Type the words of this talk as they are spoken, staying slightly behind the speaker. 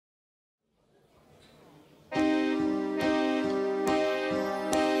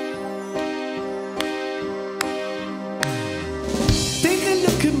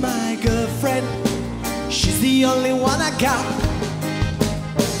the only one I got.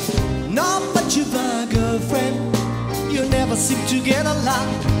 No, but you've a girlfriend. You never seem to get along.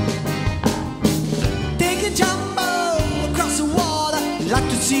 Take a jumbo across the water, like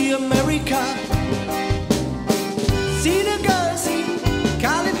to see America. See the girls in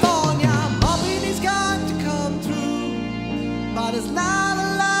California, hoping it's going to come through, but it's not a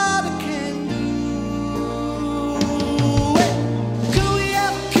lot I can do. Hey, could we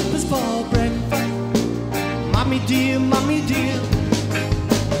have kippers for breakfast? Mommy dear,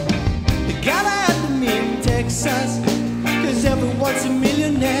 you gotta have them in Texas, 'cause everyone's a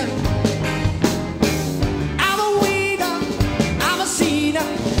millionaire. I'm a winner, I'm a sinner.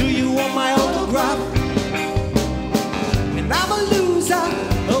 Do you want my autograph? And I'm a loser,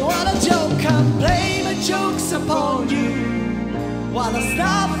 oh what a joke. I'm playing my jokes upon you, while there's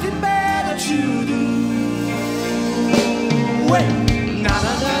nothing better to do. Wait, na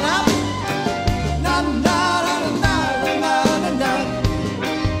na na na, na na na na na na na,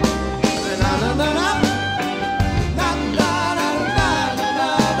 na na na na.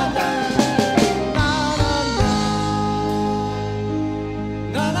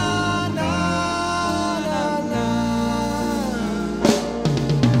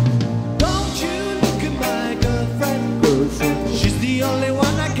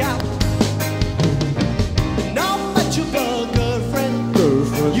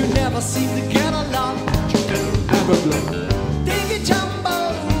 Seem to get along. Take a jumbo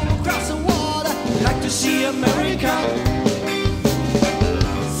across the water, like to see America.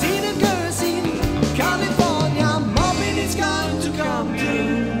 See the girls in California, I'm hoping it's going to come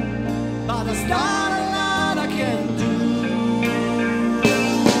true, but there's not a lot I can do.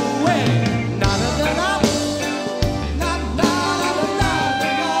 Hey, na na na na, na na na na na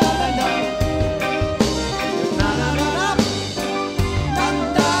na, na na na na.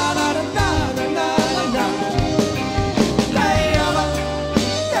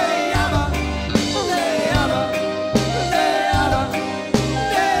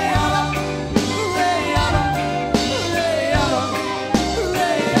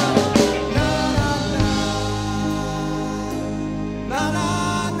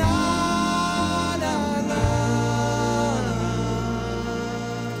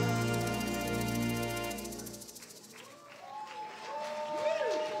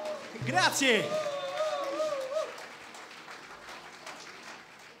 Grazie!